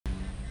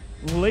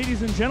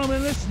Ladies and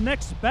gentlemen, this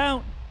next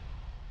bout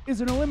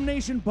is an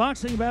elimination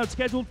boxing bout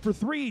scheduled for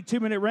 3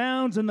 2-minute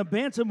rounds in the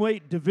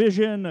bantamweight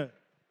division.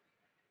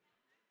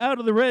 Out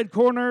of the red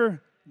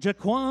corner,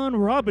 Jaquan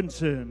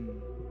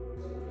Robinson.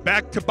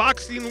 Back to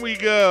boxing we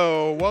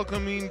go.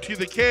 Welcoming to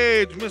the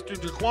cage, Mr.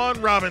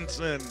 Jaquan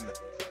Robinson.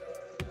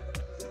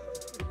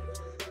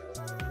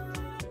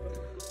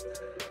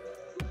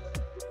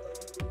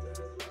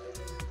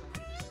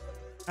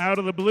 Out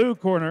of the blue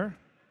corner,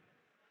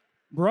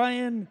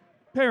 Brian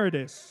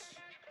Paredis.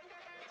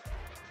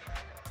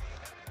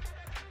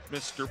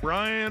 Mr.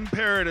 Brian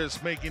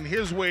Paredis making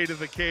his way to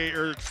the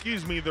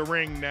the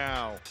ring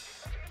now.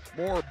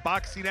 More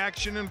boxing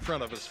action in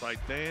front of us, fight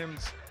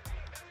fans.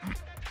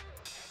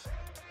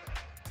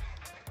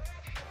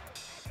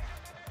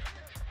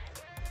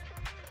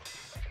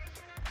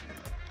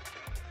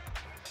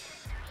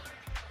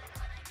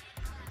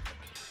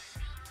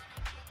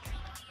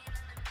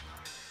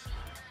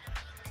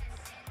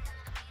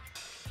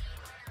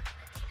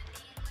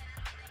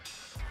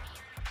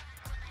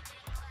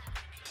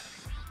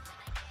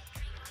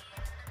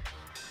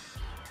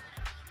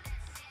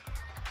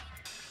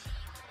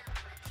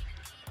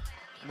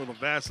 A little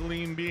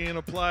Vaseline being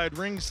applied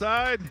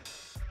ringside.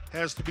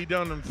 Has to be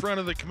done in front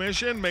of the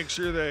commission. Make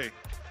sure they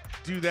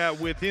do that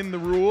within the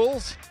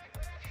rules.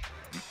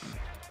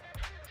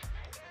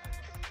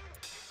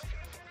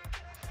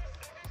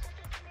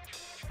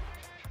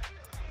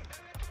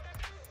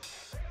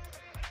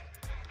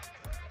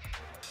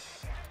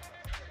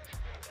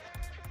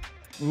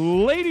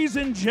 Ladies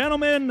and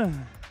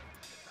gentlemen,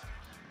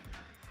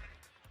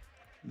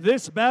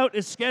 this bout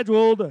is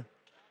scheduled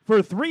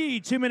for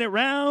 3 2-minute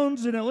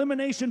rounds in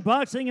elimination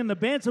boxing in the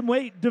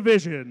bantamweight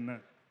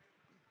division.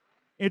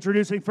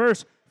 Introducing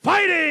first,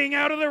 fighting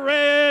out of the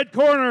red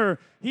corner.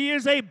 He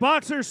is a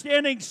boxer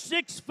standing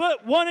 6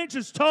 foot 1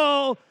 inches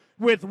tall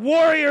with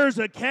Warriors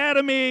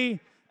Academy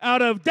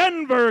out of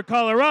Denver,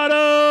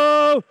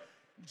 Colorado,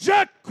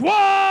 Jaquan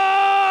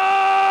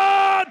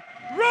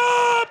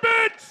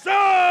Robinson.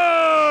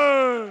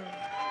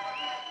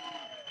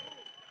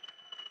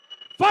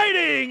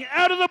 Fighting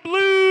out of the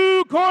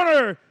blue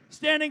corner,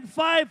 standing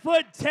 5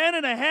 foot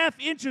 10.5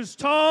 inches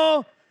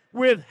tall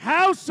with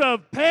House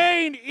of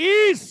Pain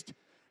East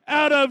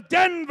out of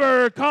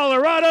Denver,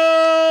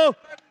 Colorado,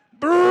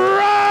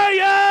 Brian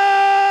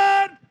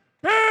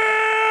Paredis.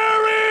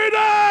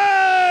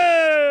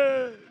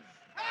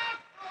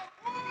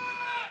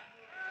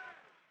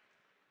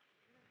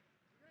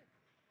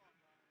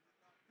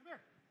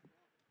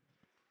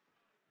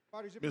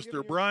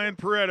 Mr. Brian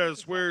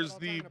Paredis wears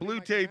the blue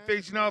tape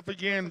facing off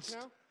against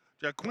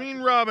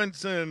Jaquan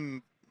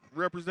Robinson,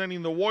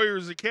 representing the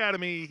Warriors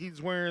Academy.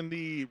 He's wearing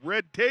the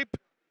red tape.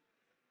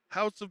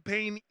 House of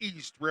Pain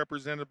East,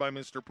 represented by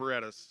Mr.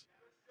 Paredis.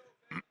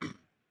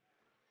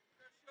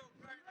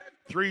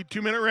 3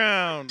 2-minute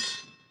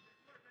rounds.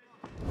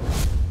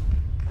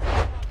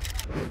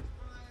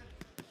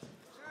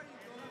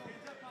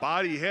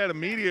 Body head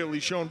immediately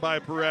shown by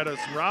Paredis.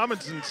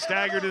 Robinson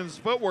staggered in his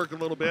footwork a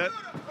little bit.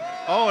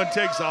 Oh, and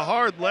takes a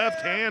hard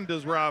left hand,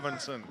 does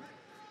Robinson.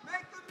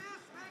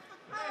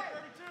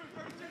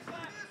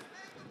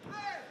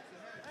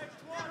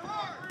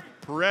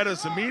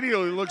 Paredis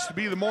immediately looks to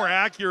be the more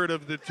accurate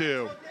of the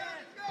two.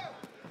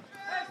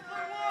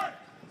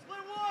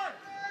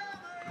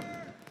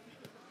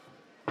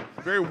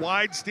 Very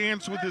wide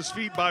stance with his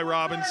feet by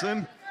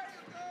Robinson.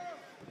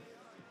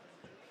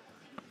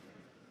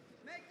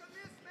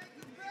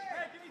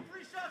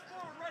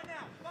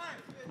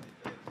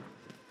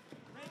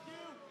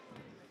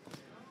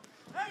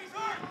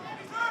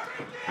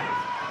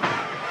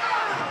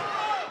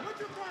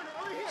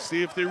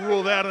 See if they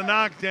rule that a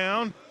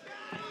knockdown.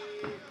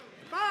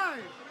 5,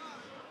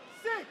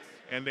 6.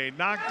 And a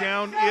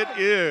knockdown it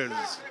is.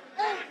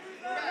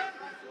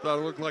 Thought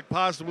it looked like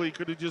possibly he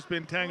could have just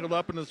been tangled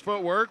up in his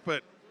footwork,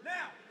 but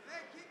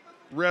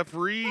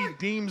referee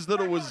deems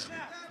that it was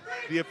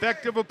the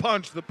effect of a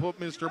punch that put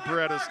Mr.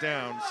 Paredis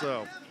down.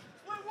 So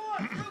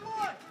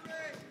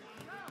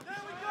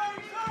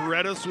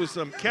Paredis with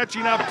some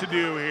catching up to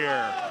do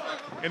here.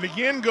 And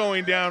again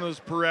going down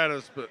is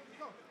Paredis, but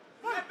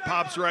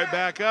pops right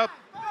back up.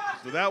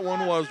 So that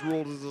one was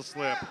ruled as a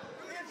slip.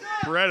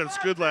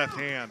 Paredis, good left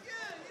hand.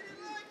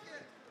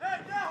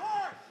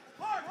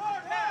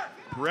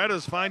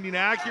 Paredis finding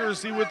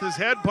accuracy with his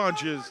head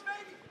punches,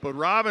 but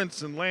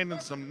Robinson landing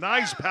some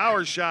nice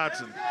power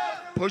shots and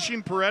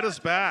pushing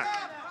Paredis back.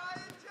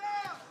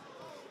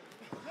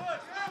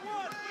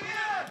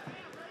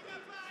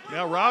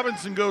 Now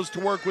Robinson goes to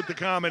work with the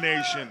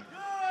combination.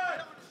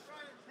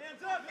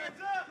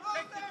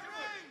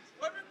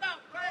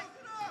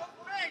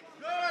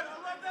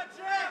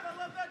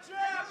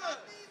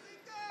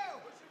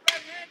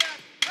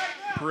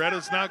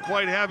 Paredis not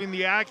quite having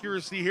the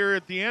accuracy here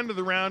at the end of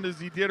the round as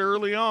he did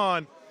early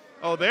on.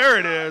 Oh, there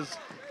it is.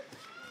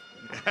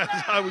 As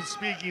I was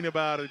speaking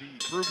about it, he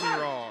proved me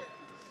wrong.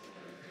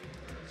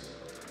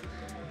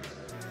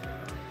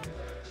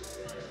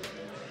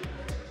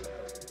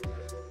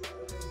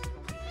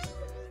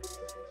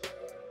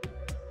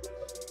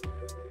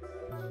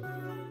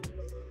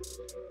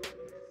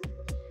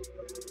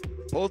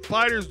 Both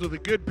fighters with a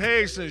good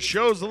pace, and it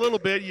shows a little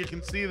bit. You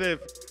can see they've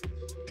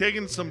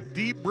taken some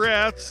deep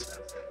breaths.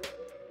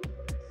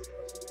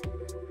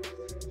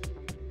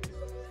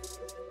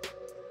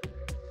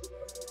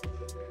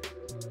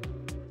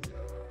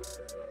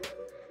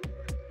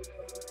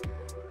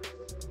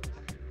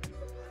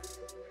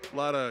 A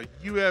lot of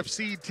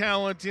UFC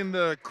talent in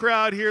the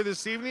crowd here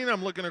this evening.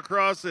 I'm looking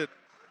across at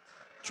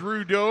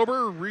Drew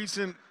Dober,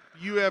 recent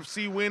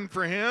UFC win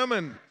for him,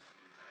 and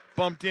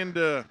bumped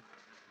into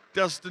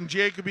Dustin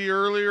Jacoby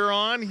earlier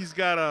on. He's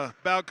got a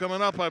bout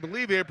coming up, I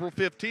believe, April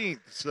 15th.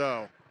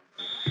 So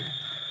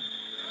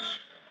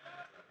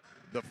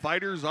the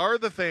fighters are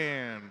the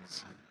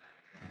fans.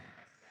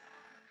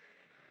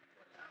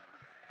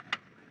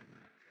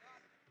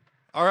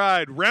 All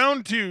right,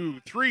 round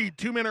 2, 3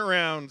 2-minute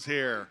rounds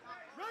here.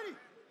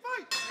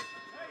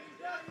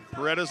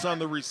 Paredis on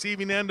the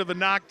receiving end of a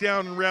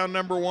knockdown in round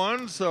number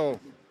 1. So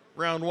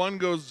round 1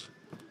 goes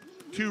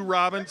to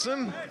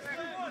Robinson.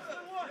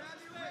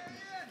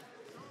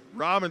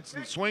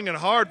 Robinson swinging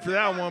hard for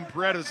that one.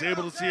 Paredis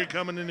able to see it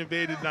coming and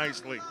evaded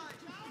nicely.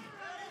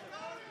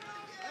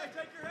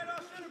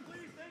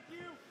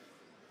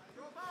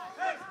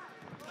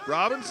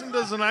 Robinson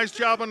does a nice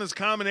job on his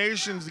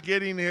combinations,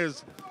 getting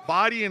his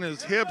body and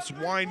his hips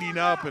winding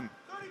up and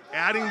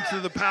adding to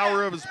the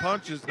power of his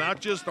punches, not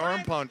just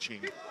arm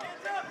punching.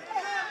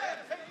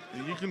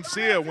 And you can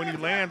see it when he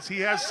lands, he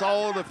has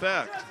solid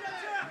effect.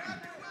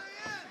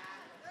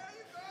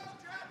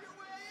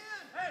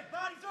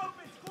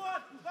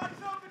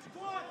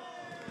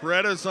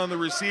 Paredis on the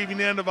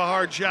receiving end of a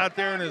hard shot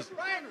there, and his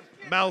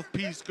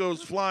mouthpiece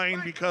goes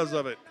flying because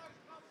of it.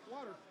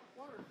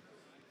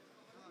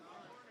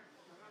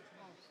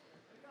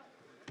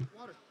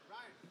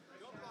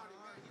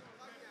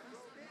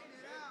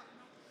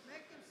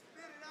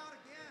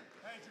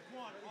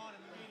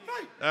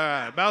 All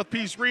right,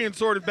 mouthpiece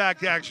reinserted, back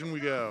to action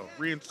we go.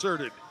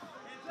 Reinserted.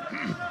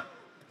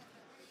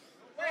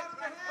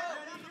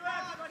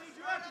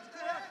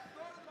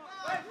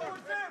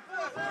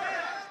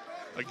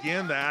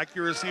 Again, the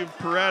accuracy of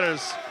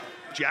Paredis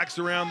jacks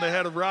around the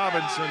head of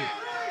Robinson.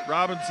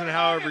 Robinson,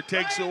 however,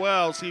 takes it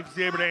well, see if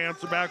he's able to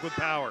answer back with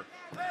power.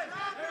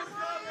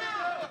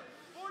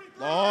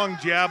 Long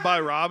jab by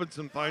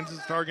Robinson, finds his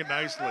target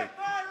nicely.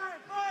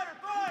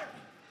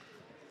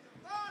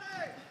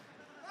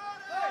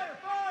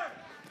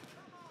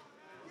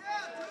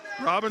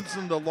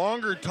 Robinson, the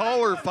longer,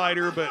 taller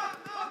fighter, but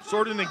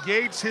sort of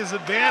negates his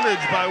advantage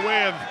by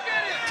way of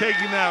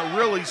taking that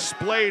really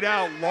splayed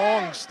out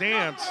long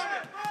stance.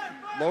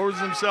 Lowers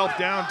himself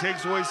down,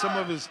 takes away some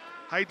of his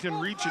height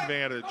and reach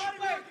advantage.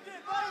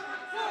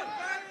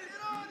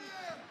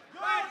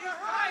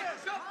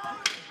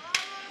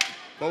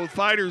 Both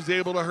fighters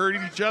able to hurt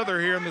each other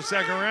here in the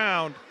second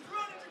round.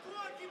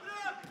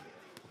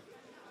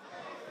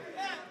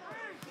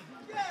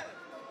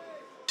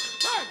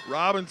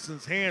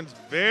 Robinson's hands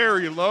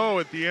very low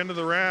at the end of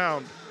the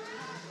round.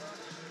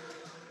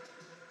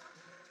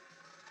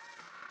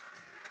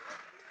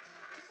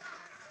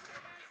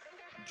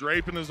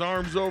 Draping his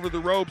arms over the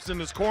ropes in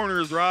his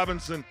corners,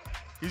 Robinson.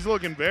 He's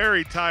looking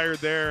very tired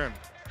there, and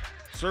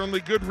certainly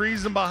good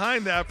reason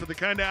behind that for the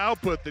kind of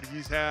output that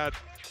he's had,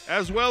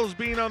 as well as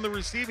being on the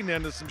receiving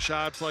end of some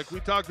shots like we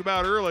talked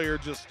about earlier.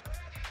 Just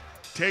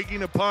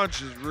taking a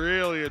punch is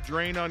really a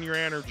drain on your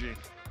energy.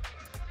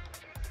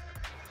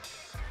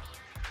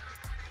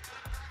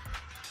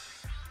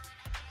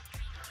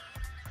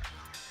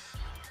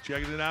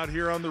 Checking it out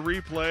here on the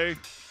replay.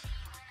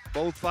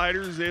 Both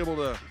fighters able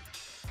to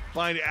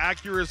find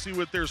accuracy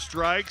with their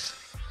strikes.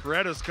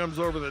 Paredis comes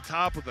over the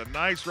top with a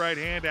nice right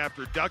hand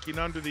after ducking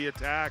under the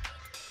attack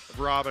of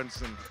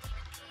Robinson.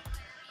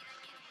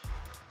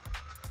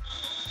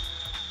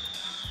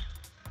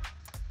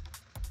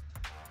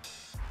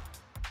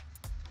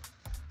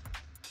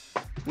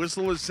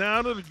 Whistle is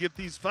sounded to get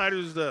these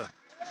fighters to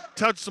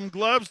touch some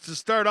gloves to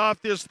start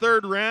off this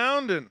third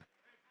round and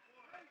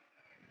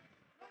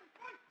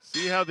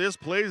see how this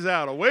plays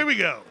out. Away we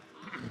go.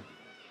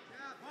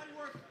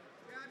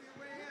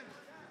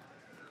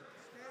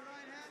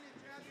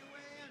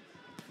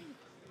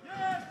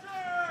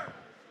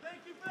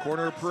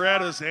 Corner of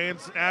Paredis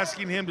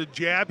asking him to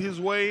jab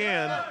his way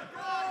in.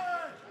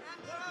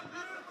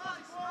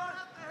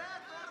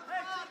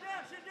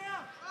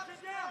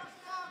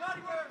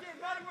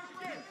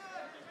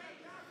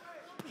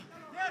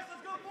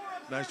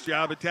 Nice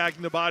job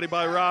attacking the body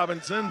by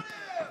Robinson.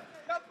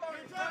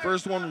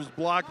 First one was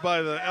blocked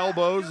by the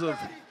elbows of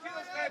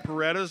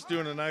Paredis,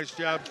 doing a nice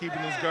job keeping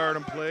his guard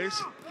in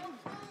place.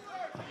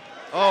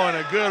 Oh, and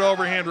a good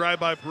overhand right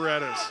by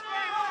Paredis.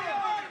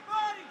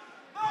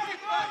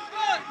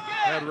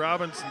 Had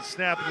Robinson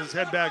snapping his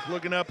head back,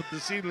 looking up at the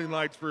ceiling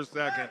lights for a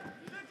second.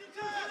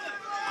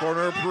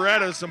 Corner of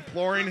Paredis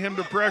imploring him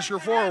to pressure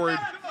forward.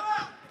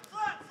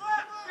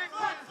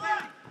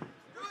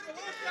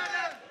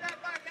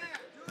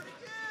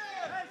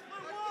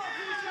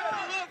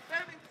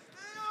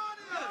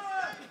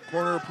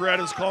 Corner of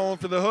Paredis calling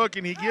for the hook,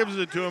 and he gives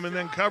it to him and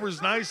then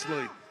covers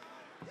nicely.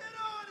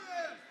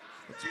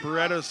 It's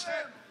Paredis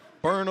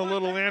burn a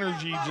little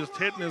energy just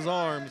hitting his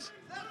arms.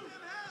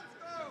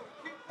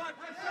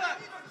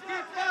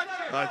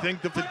 I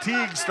think the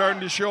fatigue's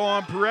starting to show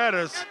on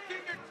Paredis.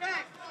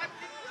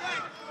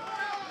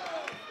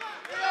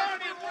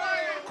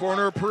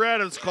 Corner of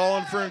Paredis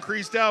calling for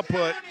increased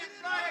output.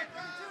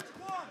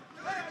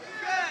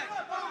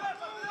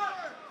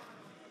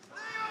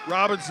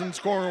 Robinson's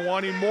corner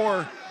wanting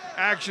more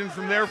action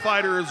from their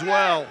fighter as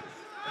well.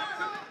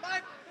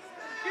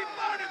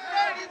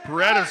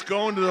 Paredis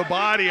going to the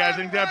body. I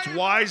think that's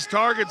wise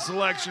target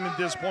selection at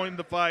this point in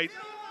the fight.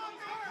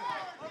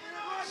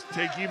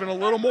 Take even a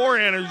little more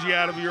energy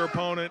out of your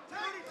opponent.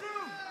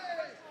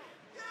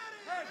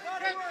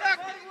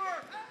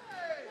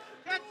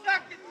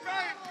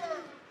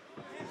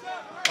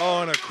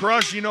 Oh, and a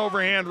crushing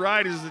overhand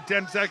right as the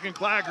 10-second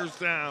clacker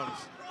sounds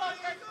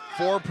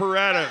for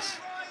Paredis.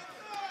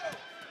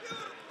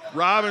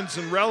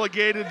 Robinson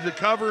relegated to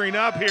covering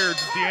up here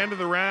at the end of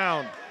the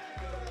round.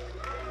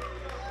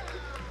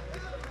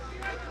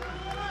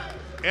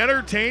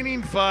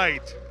 Entertaining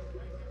fight.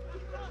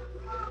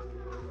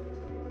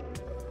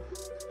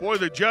 Boy,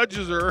 the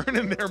judges are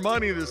earning their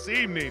money this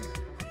evening.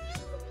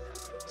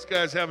 This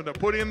guy's having to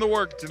put in the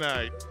work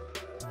tonight.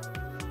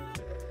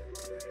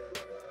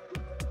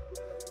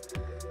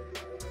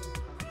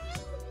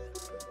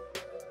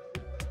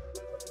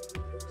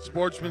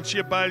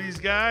 Sportsmanship by these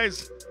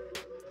guys.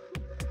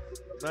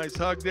 Nice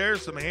hug there,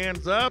 some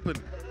hands up,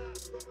 and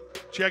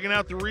checking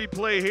out the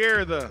replay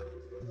here. The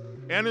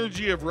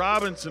energy of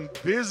Robinson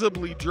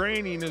visibly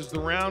draining as the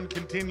round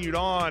continued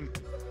on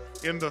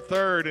in the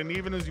third, and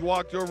even as he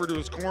walked over to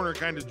his corner,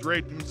 kind of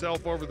draped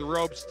himself over the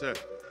ropes to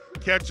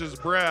catch his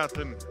breath.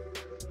 And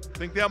I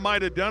think that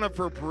might have done it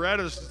for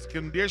Paredis'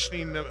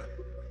 conditioning, the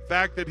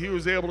fact that he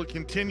was able to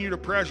continue to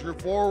pressure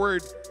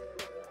forward,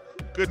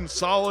 good and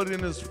solid in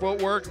his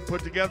footwork, and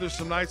put together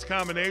some nice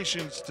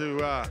combinations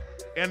to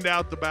end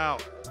out the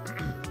bout.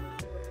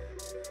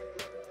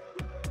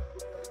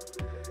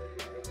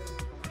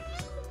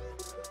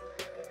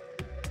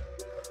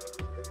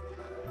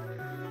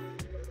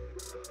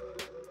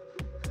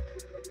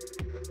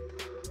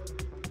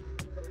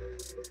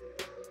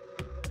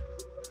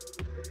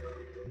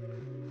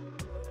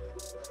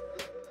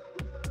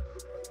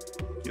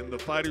 Getting the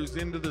fighters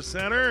into the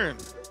center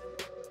and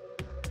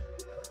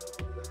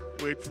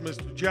wait for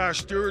Mr. Josh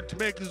Stewart to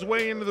make his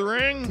way into the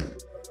ring.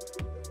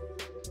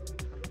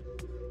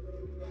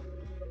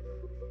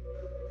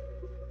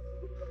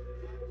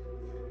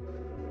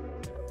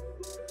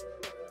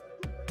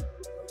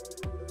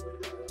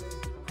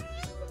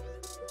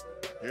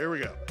 Here we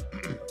go.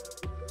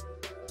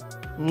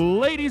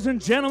 Ladies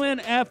and gentlemen,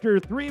 after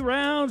 3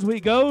 rounds, we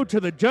go to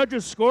the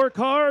judges'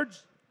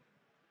 scorecards.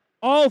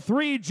 All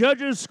 3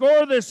 judges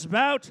score this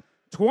bout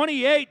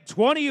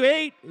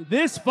 28-28.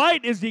 This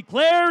fight is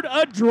declared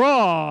a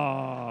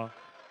draw.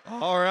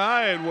 All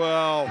right,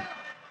 well,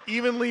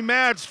 evenly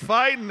matched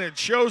fight, and it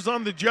shows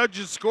on the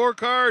judges'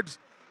 scorecards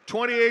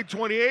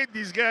 28-28.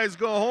 These guys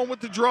go home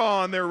with the draw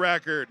on their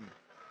record.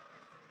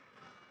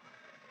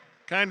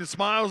 Kind of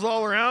smiles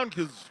all around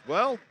because,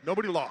 well,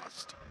 nobody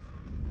lost.